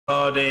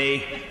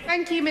body.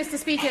 Thank you, Mr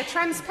Speaker.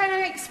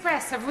 TransPennine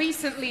Express have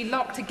recently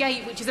locked a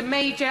gate which is a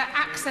major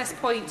access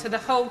point to the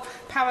whole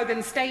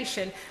Paragon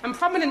station, and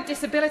prominent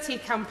disability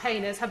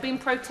campaigners have been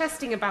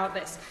protesting about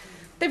this.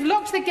 They've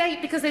locked the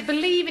gate because they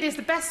believe it is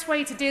the best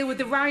way to deal with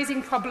the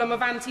rising problem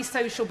of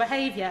antisocial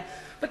behaviour.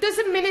 But does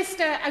the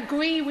Minister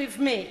agree with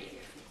me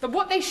that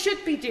what they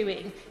should be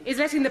doing is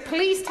letting the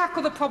police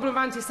tackle the problem of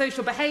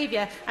antisocial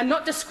behaviour and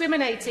not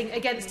discriminating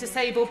against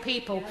disabled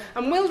people?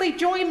 And will they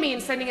join me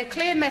in sending a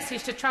clear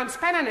message to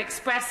TransPennine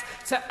Express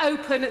to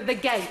open the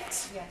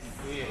gate?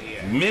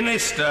 Yes.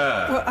 Minister.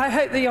 Well, I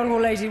hope the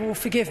honourable lady will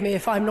forgive me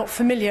if I'm not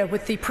familiar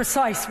with the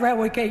precise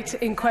railway gate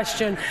in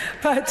question,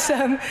 but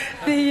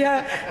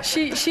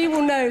she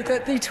will know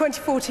that the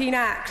 2014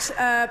 Act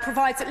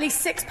provides at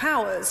least 6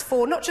 powers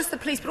for not just the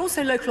police but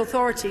also local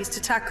authorities to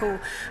tackle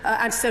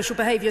antisocial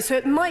behaviour. So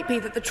it might be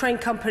that the train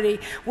company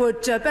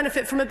would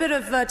benefit from a bit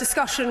of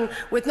discussion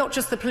with not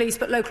just the police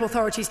but local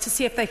authorities to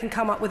see if they can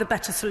come up with a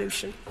better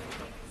solution.